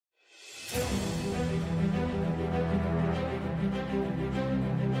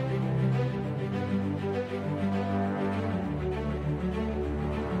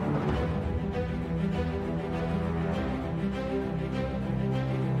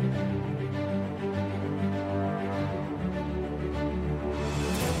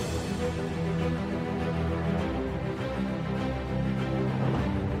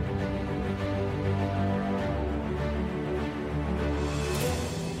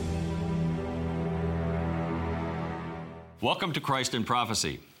Welcome to Christ in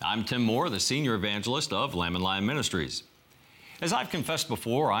Prophecy. I'm Tim Moore, the Senior Evangelist of Lamb and Lion Ministries. As I've confessed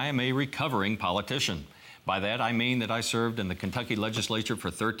before, I am a recovering politician. By that, I mean that I served in the Kentucky legislature for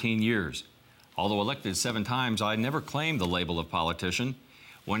 13 years. Although elected 7 times, I never claimed the label of politician.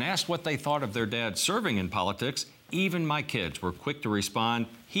 When asked what they thought of their dad serving in politics, even my kids were quick to respond,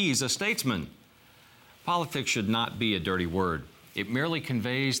 "He's a statesman." Politics should not be a dirty word. It merely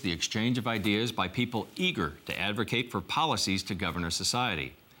conveys the exchange of ideas by people eager to advocate for policies to govern a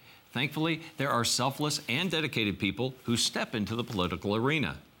society. Thankfully, there are selfless and dedicated people who step into the political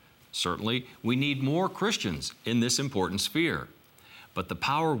arena. Certainly, we need more Christians in this important sphere. But the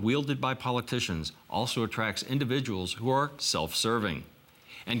power wielded by politicians also attracts individuals who are self-serving.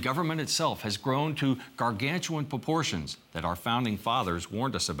 And government itself has grown to gargantuan proportions that our founding fathers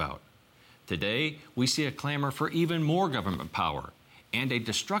warned us about. Today, we see a clamor for even more government power and a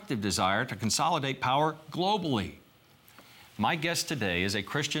destructive desire to consolidate power globally. My guest today is a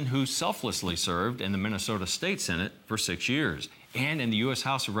Christian who selflessly served in the Minnesota State Senate for 6 years and in the U.S.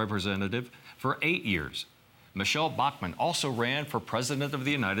 House of Representatives for 8 years. Michele Bachmann also ran for President of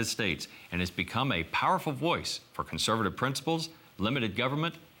the United States and has become a powerful voice for conservative principles, limited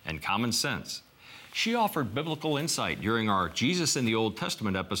government, and common sense. She offered biblical insight during our Jesus in the Old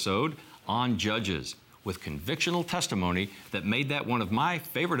Testament episode on Judges, with convictional testimony that made that one of my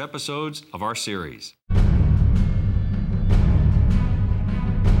favorite episodes of our series.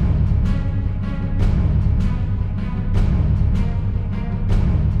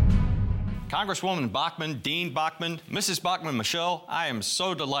 Congresswoman Bachmann, Dean Bachmann, Mrs. Bachmann, Michele, I am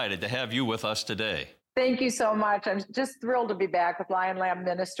so delighted to have you with us today. Thank you so much. I'm just thrilled to be back with Lion Lamb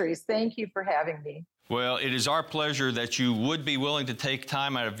Ministries. Thank you for having me. Well, it is our pleasure that you would be willing to take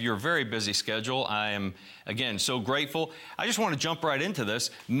time out of your very busy schedule. I am, again, so grateful. I just want to jump right into this.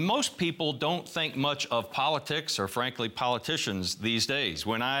 Most people don't think much of politics or, frankly, politicians these days.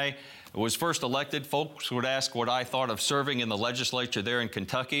 When I was first elected, folks would ask what I thought of serving in the legislature there in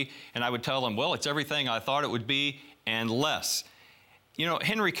Kentucky, and I would tell them, well, it's everything I thought it would be and less. You know,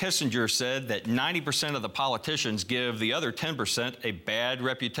 Henry Kissinger said that 90% of the politicians give the other 10% a bad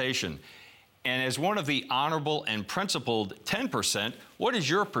reputation. And as one of the honorable and principled 10%, what is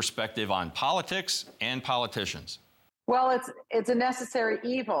your perspective on politics and politicians? Well, it's a necessary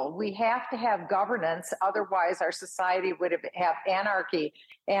evil. We have to have governance, otherwise our society would have anarchy.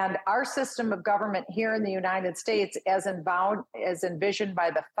 And our system of government here in the United States, as envisioned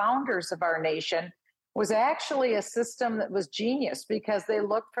by the founders of our nation, was actually a system that was genius because they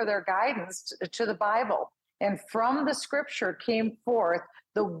looked for their guidance to the Bible. And from the scripture came forth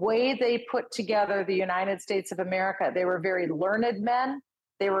the way they put together the United States of America. They were very learned men.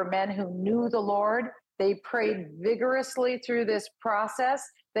 They were men who knew the Lord. They prayed vigorously through this process.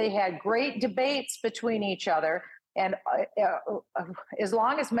 They had great debates between each other. And as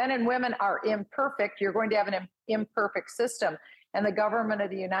long as men and women are imperfect, you're going to have an imperfect system. And the government of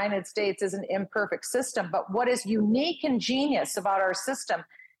the United States is an imperfect system. But what is unique and genius about our system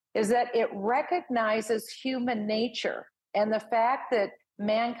is that it recognizes human nature and the fact that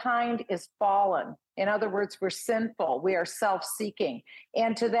mankind is fallen. In other words, we're sinful. We are self-seeking.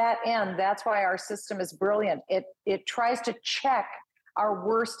 And to that end, that's why our system is brilliant. It tries to check our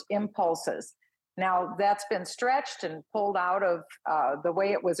worst impulses. Now, that's been stretched and pulled out of the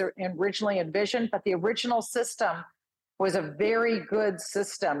way it was originally envisioned, but the original system was a very good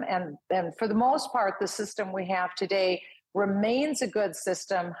system. And for the most part, the system we have today remains a good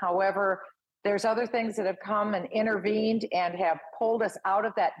system. However, there's other things that have come and intervened and have pulled us out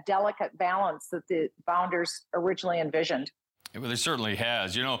of that delicate balance that the founders originally envisioned. Well, it certainly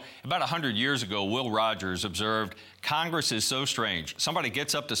has. You know, about 100 years ago, Will Rogers observed, Congress is so strange. Somebody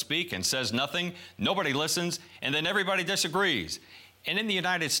gets up to speak and says nothing, nobody listens, and then everybody disagrees. And in the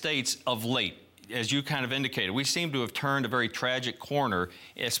United States of late, as you kind of indicated, we seem to have turned a very tragic corner,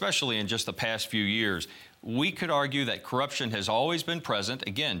 especially in just the past few years. We could argue that corruption has always been present,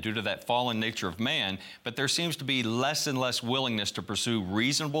 again, due to that fallen nature of man, but there seems to be less and less willingness to pursue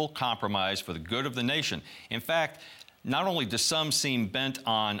reasonable compromise for the good of the nation. In fact, not only do some seem bent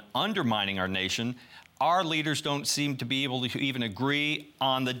on undermining our nation, our leaders don't seem to be able to even agree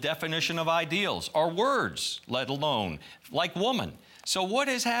on the definition of ideals or words, let alone like woman. So what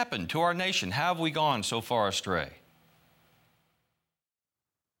has happened to our nation? How have we gone so far astray?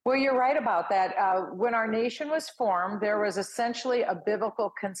 Well, you're right about that. When our nation was formed, there was essentially a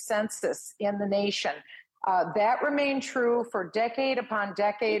biblical consensus in the nation. That remained true for decade upon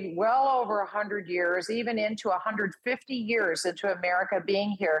decade, well over 100 years, even into 150 years into America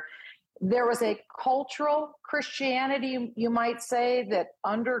being here. There was a cultural Christianity, you might say, that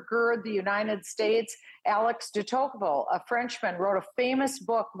undergird the United States. Alex de Tocqueville, a Frenchman, wrote a famous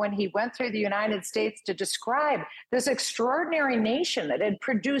book when he went through the United States to describe this extraordinary nation that had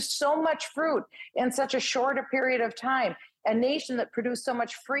produced so much fruit in such a short a period of time, a nation that produced so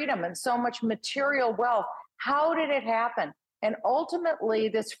much freedom and so much material wealth. How did it happen? And ultimately,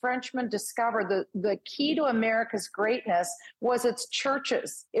 this Frenchman discovered the key to America's greatness was its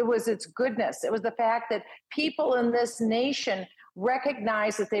churches. It was its goodness. It was the fact that people in this nation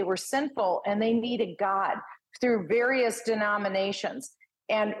recognized that they were sinful and they needed God through various denominations.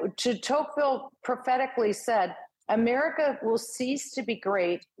 And de Tocqueville prophetically said, America will cease to be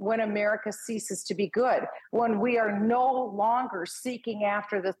great when America ceases to be good, when we are no longer seeking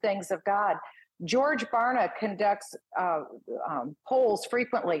after the things of God. George Barna conducts polls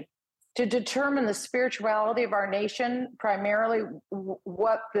frequently to determine the spirituality of our nation, primarily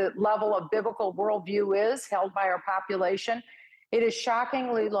what the level of biblical worldview is held by our population. It is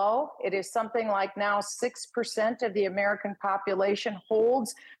shockingly low. It is something like now 6% of the American population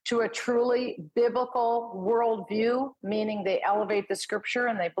holds to a truly biblical worldview, meaning they elevate the scripture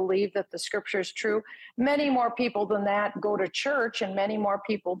and they believe that the scripture is true. Many more people than that go to church, and many more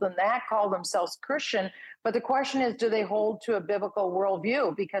people than that call themselves Christian. But the question is, do they hold to a biblical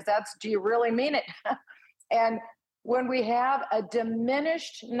worldview? Because that's, do you really mean it? And when we have a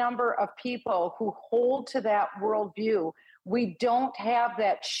diminished number of people who hold to that worldview, we don't have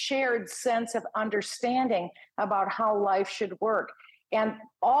that shared sense of understanding about how life should work. And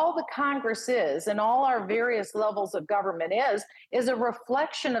all the Congress is, and all our various levels of government is a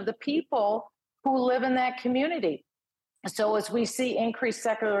reflection of the people who live in that community. So as we see increased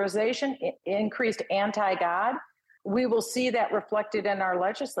secularization, increased anti-God, we will see that reflected in our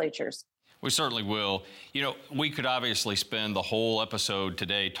legislatures. We certainly will. You know, we could obviously spend the whole episode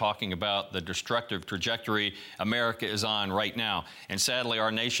today talking about the destructive trajectory America is on right now. And sadly,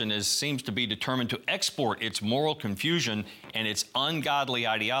 our nation seems to be determined to export its moral confusion and its ungodly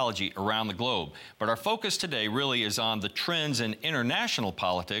ideology around the globe. But our focus today really is on the trends in international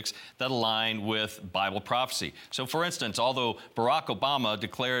politics that align with Bible prophecy. So, for instance, although Barack Obama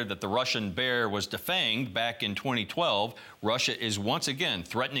declared that the Russian bear was defanged back in 2012, Russia is once again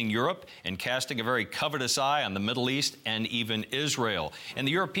threatening Europe and casting a very covetous eye on the Middle East and even Israel. And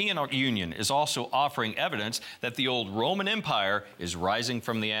the European Union is also offering evidence that the old Roman Empire is rising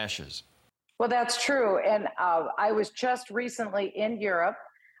from the ashes. Well, that's true. And I was just recently in Europe.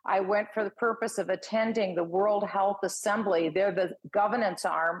 I went for the purpose of attending the World Health Assembly. They're the governance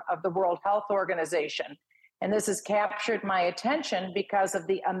arm of the World Health Organization. And this has captured my attention because of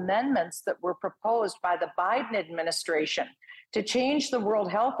the amendments that were proposed by the Biden administration to change the World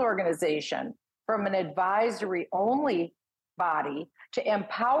Health Organization from an advisory-only body to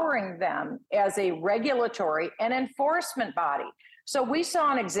empowering them as a regulatory and enforcement body. So we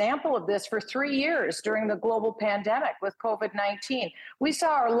saw an example of this for 3 years during the global pandemic with COVID-19. We saw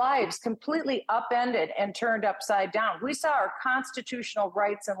our lives completely upended and turned upside down. We saw our constitutional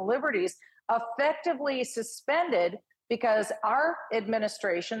rights and liberties effectively suspended because our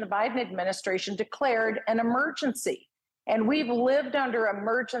administration, the Biden administration, declared an emergency. And we've lived under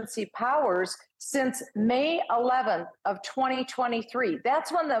emergency powers since May 11th of 2023.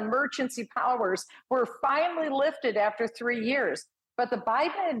 That's when the emergency powers were finally lifted after 3 years. But the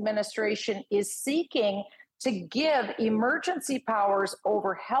Biden administration is seeking to give emergency powers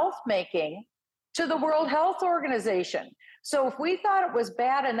over health making to the World Health Organization. So if we thought it was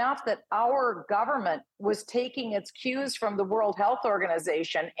bad enough that our government was taking its cues from the World Health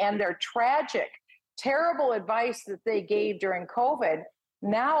Organization and their tragic, terrible advice that they gave during COVID,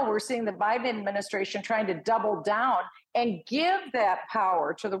 now we're seeing the Biden administration trying to double down and give that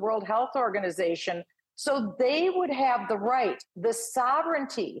power to the World Health Organization so they would have the right, the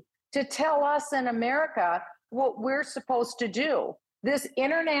sovereignty to tell us in America what we're supposed to do. This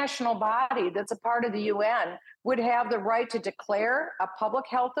international body that's a part of the UN would have the right to declare a public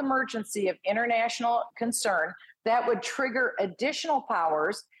health emergency of international concern that would trigger additional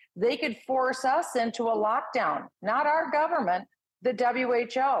powers. They could force us into a lockdown, not our government, the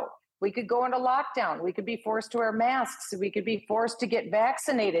WHO. We could go into lockdown. We could be forced to wear masks. We could be forced to get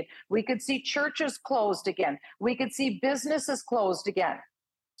vaccinated. We could see churches closed again. We could see businesses closed again.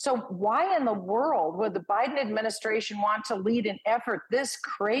 So why in the world would the Biden administration want to lead an effort this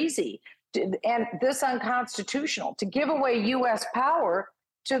crazy and this unconstitutional to give away U.S. power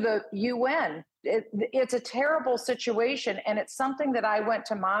to the UN? It's a terrible situation, and it's something that I went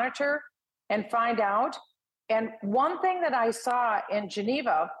to monitor and find out. And one thing that I saw in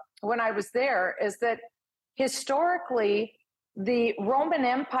Geneva when I was there is that historically, The Roman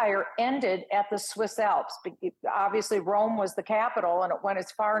Empire ended at the Swiss Alps. Obviously, Rome was the capital, and it went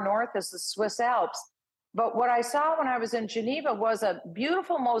as far north as the Swiss Alps. But what I saw when I was in Geneva was a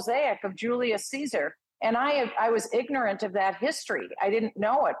beautiful mosaic of Julius Caesar. And I was ignorant of that history. I didn't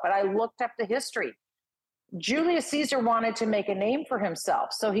know it, but I looked up the history. Julius Caesar wanted to make a name for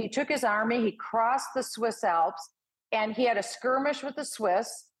himself. So he took his army, he crossed the Swiss Alps, and he had a skirmish with the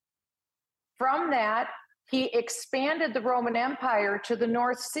Swiss. From that, he expanded the Roman Empire to the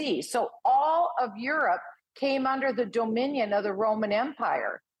North Sea. So all of Europe came under the dominion of the Roman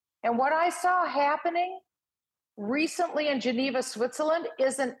Empire. And what I saw happening recently in Geneva, Switzerland,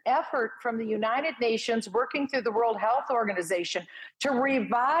 is an effort from the United Nations working through the World Health Organization to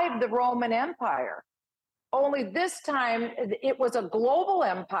revive the Roman Empire. Only this time, it was a global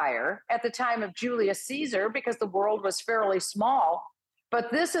empire at the time of Julius Caesar because the world was fairly small.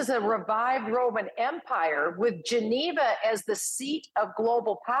 But this is a revived Roman Empire with Geneva as the seat of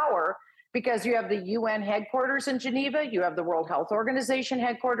global power, because you have the UN headquarters in Geneva, you have the World Health Organization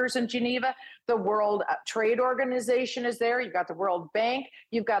headquarters in Geneva, the World Trade Organization is there, you've got the World Bank,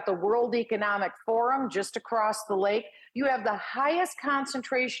 you've got the World Economic Forum just across the lake. You have the highest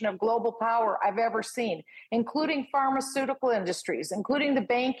concentration of global power I've ever seen, including pharmaceutical industries, including the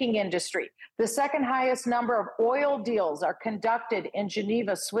banking industry. The second highest number of oil deals are conducted in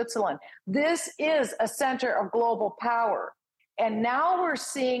Geneva, Switzerland. This is a center of global power. And now we're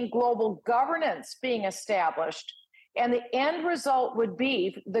seeing global governance being established. And the end result would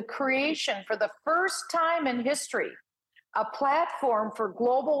be the creation, for the first time in history, a platform for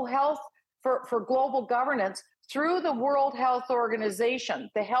global health, for global governance through the World Health Organization,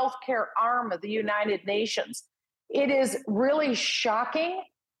 the healthcare arm of the United Nations. It is really shocking.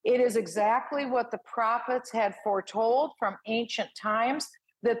 It is exactly what the prophets had foretold from ancient times,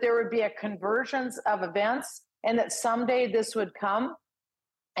 that there would be a convergence of events and that someday this would come.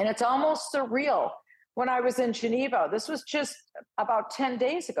 And it's almost surreal. When I was in Geneva, this was just about 10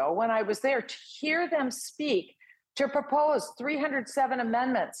 days ago, when I was there, to hear them speak, to propose 307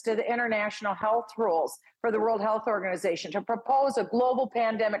 amendments to the international health rules for the World Health Organization, to propose a global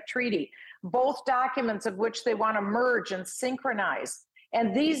pandemic treaty, both documents of which they want to merge and synchronize.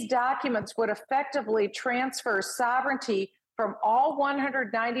 And these documents would effectively transfer sovereignty from all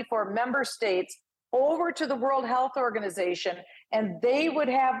 194 member states over to the World Health Organization, and they would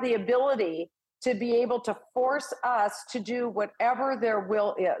have the ability to be able to force us to do whatever their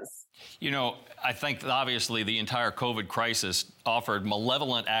will is. You know, I think that obviously the entire COVID crisis offered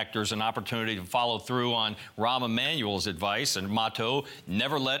malevolent actors an opportunity to follow through on Rahm Emanuel's advice and motto,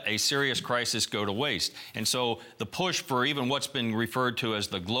 never let a serious crisis go to waste. And so the push for even what's been referred to as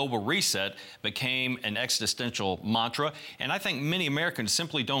the global reset became an existential mantra. And I think many Americans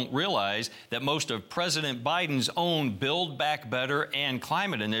simply don't realize that most of President Biden's own Build Back Better and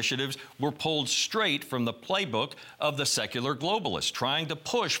climate initiatives were pulled straight from the playbook of the secular globalists, trying to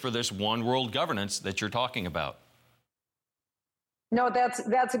push for this one world governance that you're talking about. No,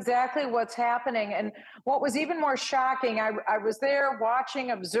 that's exactly what's happening. And what was even more shocking, I was there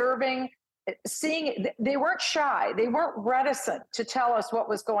watching, observing, seeing, they weren't shy. They weren't reticent to tell us what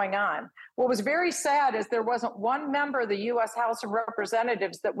was going on. What was very sad is there wasn't one member of the U.S. House of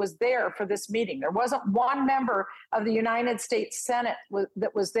Representatives that was there for this meeting. There wasn't one member of the United States Senate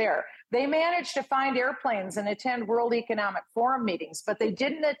that was there. They managed to find airplanes and attend World Economic Forum meetings, but they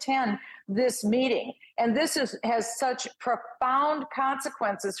didn't attend this meeting. And this has such profound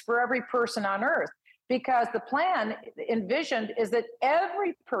consequences for every person on Earth, because the plan envisioned is that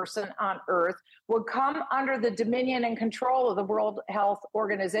every person on Earth would come under the dominion and control of the World Health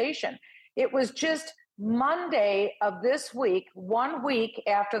Organization. It was just Monday of this week, 1 week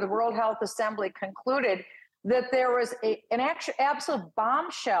after the World Health Assembly concluded, that there was an absolute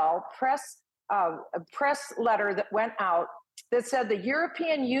bombshell press letter that went out that said the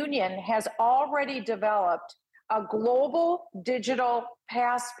European Union has already developed a global digital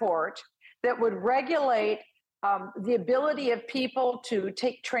passport that would regulate the ability of people to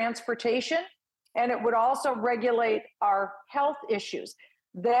take transportation, and it would also regulate our health issues.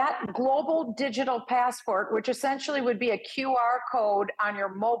 That global digital passport, which essentially would be a QR code on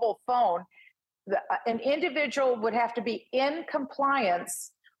your mobile phone, an individual would have to be in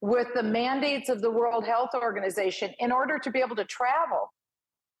compliance with the mandates of the World Health Organization in order to be able to travel,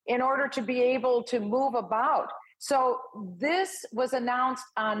 in order to be able to move about. So this was announced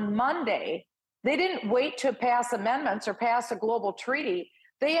on Monday. They didn't wait to pass amendments or pass a global treaty.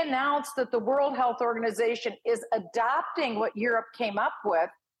 They announced that the World Health Organization is adopting what Europe came up with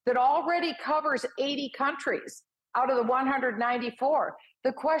that already covers 80 countries out of the 194.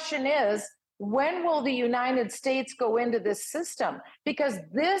 The question is, When will the United States go into this system? Because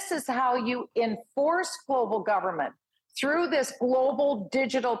this is how you enforce global government, through this global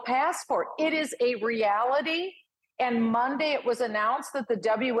digital passport. It is a reality. And Monday it was announced that the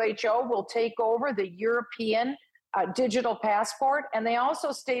WHO will take over the European digital passport. And they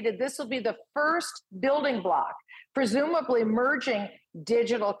also stated this will be the first building block, presumably merging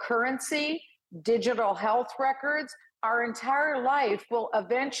digital currency, digital health records. Our entire life will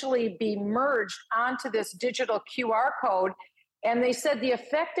eventually be merged onto this digital QR code. And they said the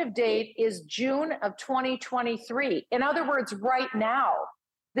effective date is June of 2023. In other words, right now,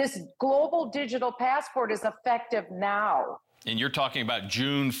 this global digital passport is effective now. And you're talking about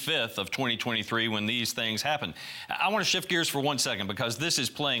June 5th of 2023 when these things happen. I want to shift gears for 1 second because this is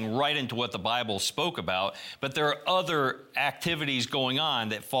playing right into what the Bible spoke about, but there are other activities going on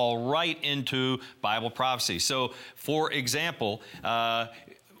that fall right into Bible prophecy. So, for example,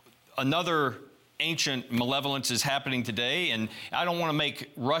 another ancient malevolence is happening today, and I don't want to make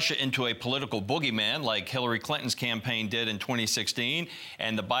Russia into a political boogeyman like Hillary Clinton's campaign did in 2016,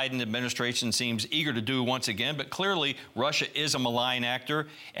 and the Biden administration seems eager to do once again, but clearly Russia is a malign actor,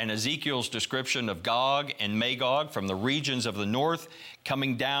 and Ezekiel's description of Gog and Magog from the regions of the north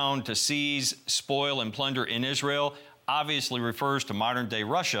coming down to seize, spoil, and plunder in Israel obviously refers to modern-day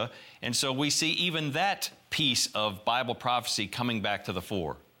Russia, and so we see even that piece of Bible prophecy coming back to the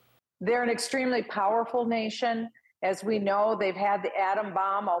fore. They're an extremely powerful nation. As we know, they've had the atom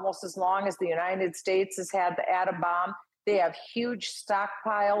bomb almost as long as the United States has had the atom bomb. They have huge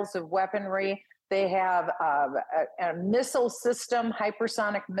stockpiles of weaponry. They have a missile system,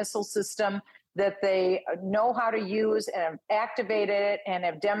 hypersonic missile system, that they know how to use and have activated it and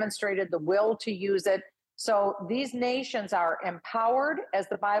have demonstrated the will to use it. So these nations are empowered, as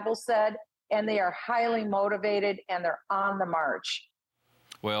the Bible said, and they are highly motivated, and they're on the march.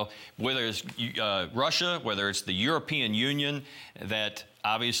 Well, whether it's Russia, whether it's the European Union, that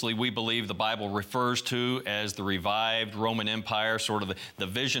obviously we believe the Bible refers to as the revived Roman Empire, sort of the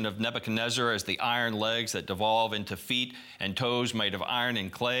vision of Nebuchadnezzar as the iron legs that devolve into feet and toes made of iron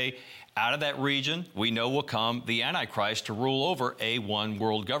and clay. Out of that region, we know will come the Antichrist to rule over a one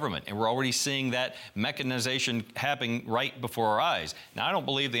world government. And we're already seeing that mechanization happening right before our eyes. Now, I don't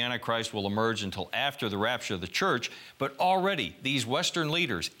believe the Antichrist will emerge until after the rapture of the church, but already these Western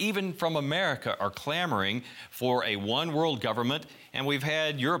leaders, even from America, are clamoring for a one world government. And we've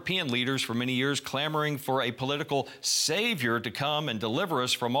had European leaders for many years clamoring for a political savior to come and deliver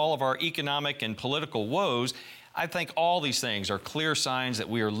us from all of our economic and political woes. I think all these things are clear signs that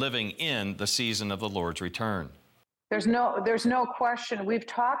we are living in the season of the Lord's return. There's no question. We've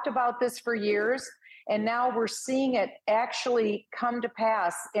talked about this for years, and now we're seeing it actually come to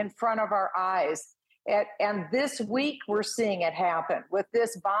pass in front of our eyes. And this week, we're seeing it happen with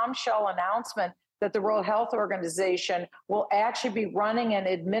this bombshell announcement that the World Health Organization will actually be running and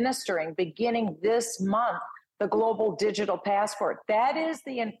administering, beginning this month, the global digital passport. That is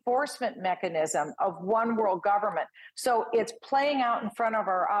the enforcement mechanism of one world government. So it's playing out in front of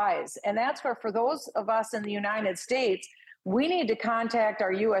our eyes. And that's where, for those of us in the United States, we need to contact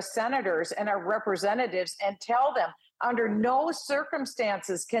our U.S. senators and our representatives and tell them, under no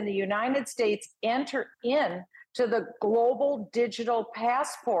circumstances can the United States enter in to the global digital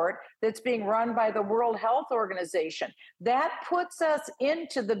passport that's being run by the World Health Organization. That puts us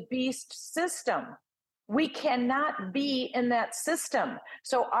into the beast system. We cannot be in that system.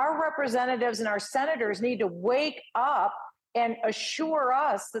 So our representatives and our senators need to wake up and assure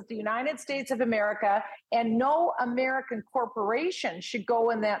us that the United States of America and no American corporation should go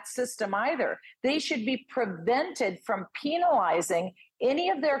in that system either. They should be prevented from penalizing any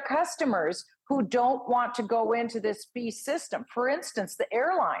of their customers who don't want to go into this beast system. For instance, the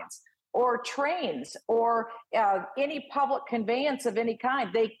airlines or trains or any public conveyance of any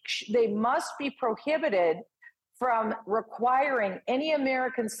kind. They must be prohibited from requiring any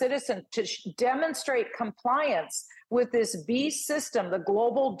American citizen to demonstrate compliance with this beast system, the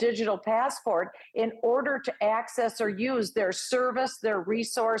global digital passport, in order to access or use their service, their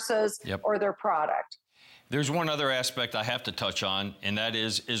resources, or their product. There's one other aspect I have to touch on, and that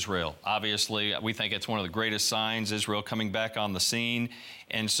is Israel. Obviously, we think it's one of the greatest signs, Israel coming back on the scene.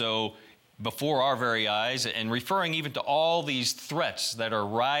 And so before our very eyes, and referring even to all these threats that are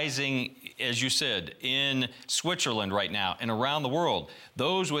rising as you said, in Switzerland right now and around the world.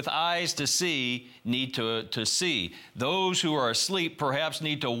 Those with eyes to see need to see. Those who are asleep perhaps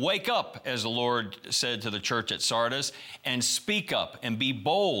need to wake up, as the Lord said to the church at Sardis, and speak up and be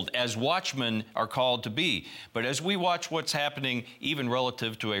bold, as watchmen are called to be. But as we watch what's happening, even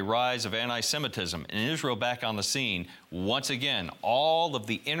relative to a rise of anti-Semitism and Israel back on the scene, once again, all of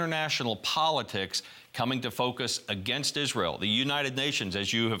the international politics coming to focus against Israel. The United Nations,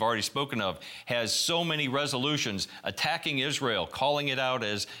 as you have already spoken of, has so many resolutions attacking Israel, calling it out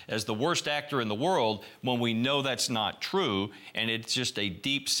as the worst actor in the world, when we know that's not true, and it's just a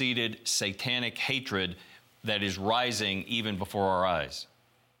deep-seated satanic hatred that is rising even before our eyes.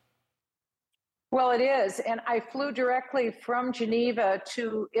 Well, it is. And I flew directly from Geneva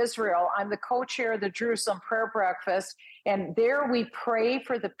to Israel. I'm the co-chair of the Jerusalem Prayer Breakfast. And there we pray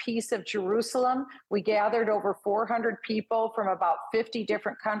for the peace of Jerusalem. We gathered over 400 people from about 50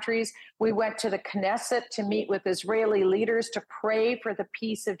 different countries. We went to the Knesset to meet with Israeli leaders to pray for the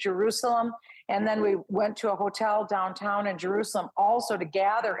peace of Jerusalem. And then we went to a hotel downtown in Jerusalem also to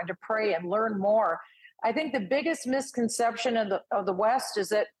gather and to pray and learn more. I think the biggest misconception of the West is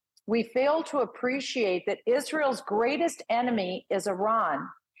that we fail to appreciate that Israel's greatest enemy is Iran.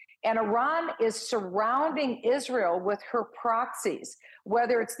 And Iran is surrounding Israel with her proxies,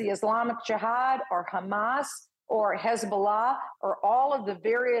 whether it's the Islamic Jihad or Hamas or Hezbollah or all of the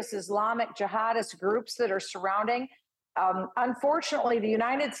various Islamic jihadist groups that are surrounding. Unfortunately, the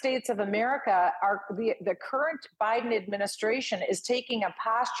United States of America, the current Biden administration is taking a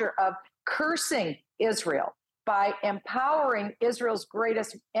posture of cursing Israel by empowering Israel's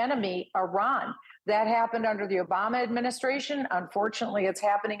greatest enemy, Iran. That happened under the Obama administration. Unfortunately, it's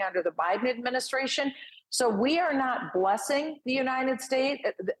happening under the Biden administration. So we are not blessing the United States.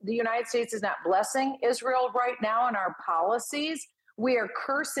 The United States is not blessing Israel right now in our policies. We are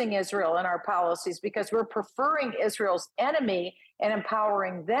cursing Israel in our policies because we're preferring Israel's enemy and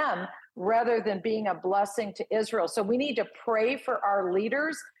empowering them rather than being a blessing to Israel. So we need to pray for our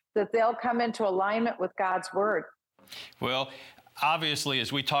leaders that they'll come into alignment with God's word. Well, obviously, as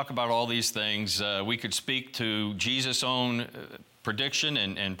we talk about all these things, we could speak to Jesus' own prediction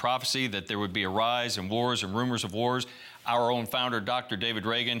and prophecy that there would be a rise in wars and rumors of wars. Our own founder, Dr. David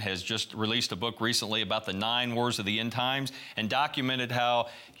Reagan, has just released a book recently about the 9 wars of the end times and documented how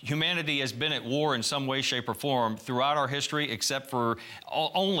humanity has been at war in some way, shape, or form throughout our history, except for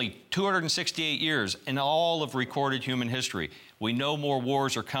only 268 years in all of recorded human history. We know more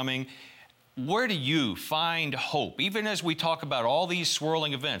wars are coming. Where do you find hope, even as we talk about all these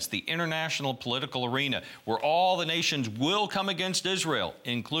swirling events, the international political arena, where all the nations will come against Israel,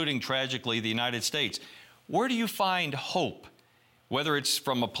 including, tragically, the United States? Where do you find hope, whether it's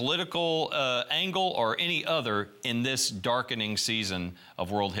from a political angle or any other, in this darkening season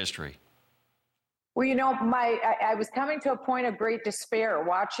of world history? Well, you know, I was coming to a point of great despair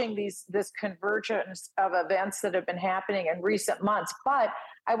watching this convergence of events that have been happening in recent months. But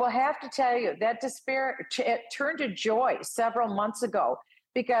I will have to tell you that despair turned to joy several months ago,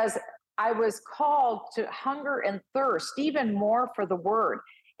 because I was called to hunger and thirst even more for the word.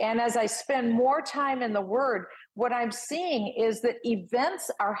 And as I spend more time in the word, what I'm seeing is that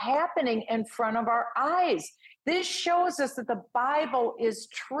events are happening in front of our eyes. This shows us that the Bible is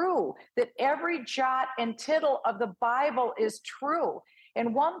true, that every jot and tittle of the Bible is true.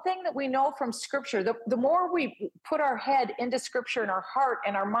 And one thing that we know from Scripture, the more we put our head into Scripture and our heart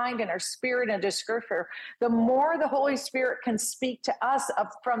and our mind and our spirit into Scripture, the more the Holy Spirit can speak to us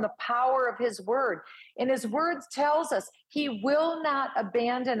from the power of His Word. And His Word tells us He will not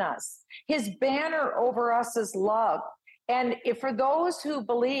abandon us. His banner over us is love. And for those who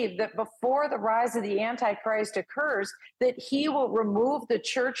believe that before the rise of the Antichrist occurs, that he will remove the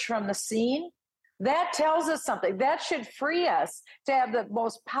church from the scene, that tells us something. That should free us to have the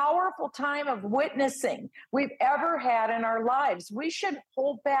most powerful time of witnessing we've ever had in our lives. We shouldn't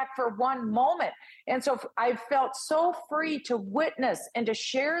hold back for one moment. And so I felt so free to witness and to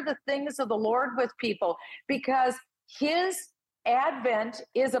share the things of the Lord with people, because His advent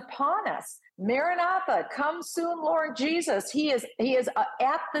is upon us. Maranatha, come soon, Lord Jesus. He is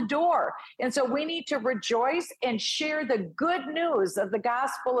at the door. And so we need to rejoice and share the good news of the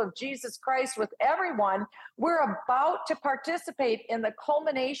gospel of Jesus Christ with everyone. We're about to participate in the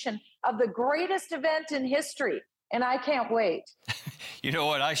culmination of the greatest event in history. And I can't wait. You know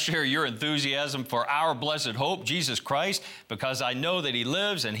what? I share your enthusiasm for our blessed hope, Jesus Christ, because I know that He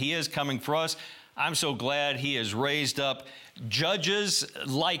lives and He is coming for us. I'm so glad He has raised up judges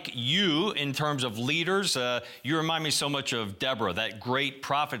like you in terms of leaders. You remind me so much of Deborah, that great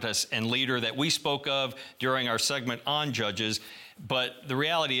prophetess and leader that we spoke of during our segment on Judges. But the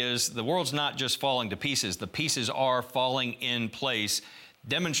reality is the world's not just falling to pieces. The pieces are falling in place,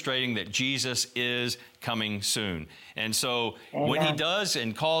 demonstrating that Jesus is coming soon. And so when he does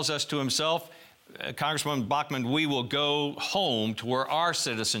and calls us to himself, Congresswoman Bachmann, we will go home to where our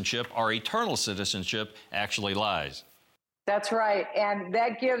citizenship, our eternal citizenship, actually lies. That's right. And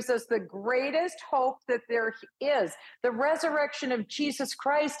that gives us the greatest hope that there is. The resurrection of Jesus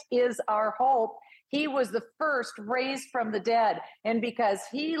Christ is our hope. He was the first raised from the dead. And because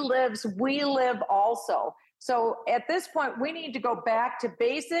he lives, we live also. So at this point, we need to go back to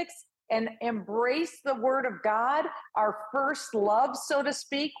basics and embrace the Word of God, our first love, so to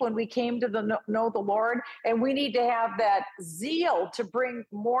speak, when we came to know the Lord. And we need to have that zeal to bring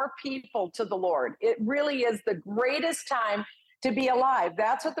more people to the Lord. It really is the greatest time to be alive.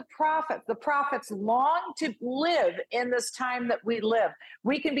 That's what the prophets long to live in this time that we live.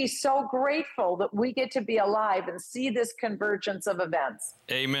 We can be so grateful that we get to be alive and see this convergence of events.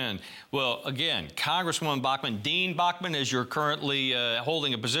 Amen. Well, again, Congresswoman Bachmann, Dean Bachmann, as you're currently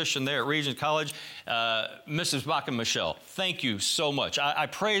holding a position there at Regent College. Mrs. Bachmann, Michele, thank you so much. I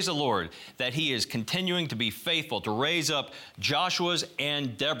praise the Lord that he is continuing to be faithful to raise up Joshuas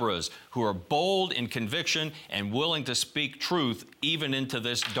and Deborahs who are bold in conviction and willing to speak truth even into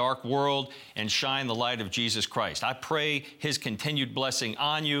this dark world and shine the light of Jesus Christ. I pray his continued blessing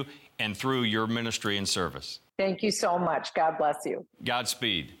on you and through your ministry and service. Thank you so much. God bless you.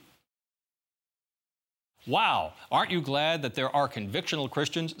 Godspeed. Wow, aren't you glad that there are convictional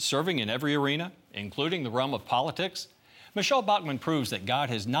Christians serving in every arena, including the realm of politics? Michele Bachmann proves that God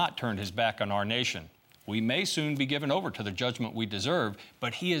has not turned his back on our nation. We may soon be given over to the judgment we deserve,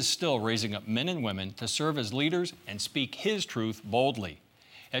 but he is still raising up men and women to serve as leaders and speak his truth boldly.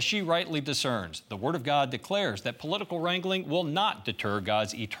 As she rightly discerns, the Word of God declares that political wrangling will not deter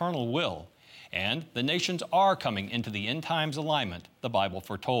God's eternal will, and the nations are coming into the end times alignment the Bible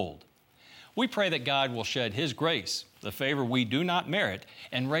foretold. We pray that God will shed his grace, the favor we do not merit,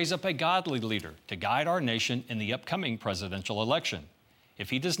 and raise up a godly leader to guide our nation in the upcoming presidential election.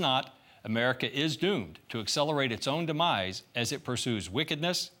 If he does not, America is doomed to accelerate its own demise as it pursues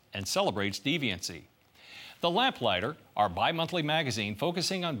wickedness and celebrates deviancy. The Lamplighter, our bi-monthly magazine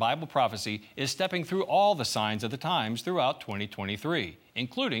focusing on Bible prophecy, is stepping through all the signs of the times throughout 2023,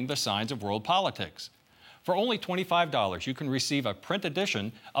 including the signs of world politics. For only $25, you can receive a print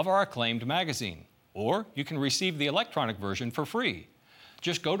edition of our acclaimed magazine, or you can receive the electronic version for free.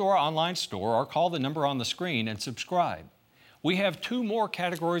 Just go to our online store or call the number on the screen and subscribe. We have 2 more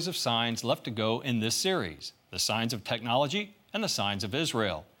categories of signs left to go in this series, the signs of technology and the signs of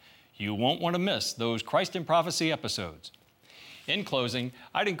Israel. You won't want to miss those Christ in Prophecy episodes. In closing,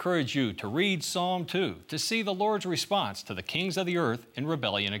 I'd encourage you to read Psalm 2 to see the Lord's response to the kings of the earth in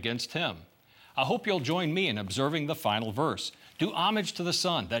rebellion against him. I hope you'll join me in observing the final verse. Do homage to the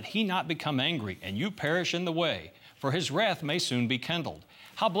Son, that he not become angry, and you perish in the way, for his wrath may soon be kindled.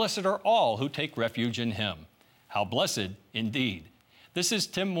 How blessed are all who take refuge in him. How blessed indeed. This is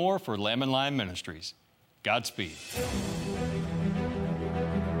Tim Moore for Lamb and Lion Ministries. Godspeed.